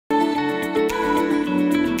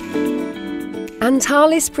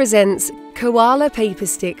Antalis presents Coala Paper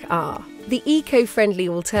Stick R, the eco-friendly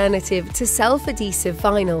alternative to self-adhesive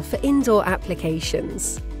vinyl for indoor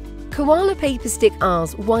applications. Coala Paper Stick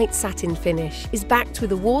R's white satin finish is backed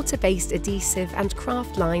with a water-based adhesive and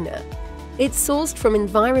kraft liner. It's sourced from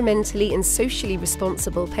environmentally and socially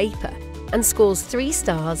responsible paper and scores 3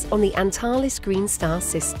 stars on the Antalis Green Star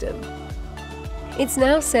system. It's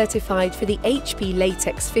now certified for the HP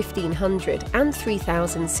Latex 1500 and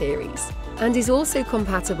 3000 series and is also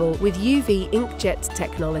compatible with UV inkjet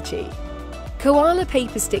technology. Coala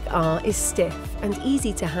Paper Stick R is stiff and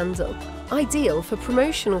easy to handle, ideal for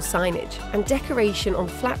promotional signage and decoration on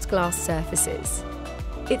flat glass surfaces.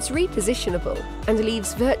 It's repositionable and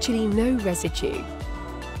leaves virtually no residue.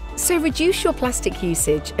 So reduce your plastic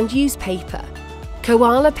usage and use paper.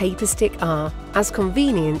 Coala Paper Stick R, as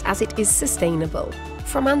convenient as it is sustainable,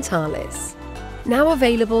 from Antalis. Now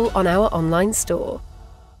available on our online store.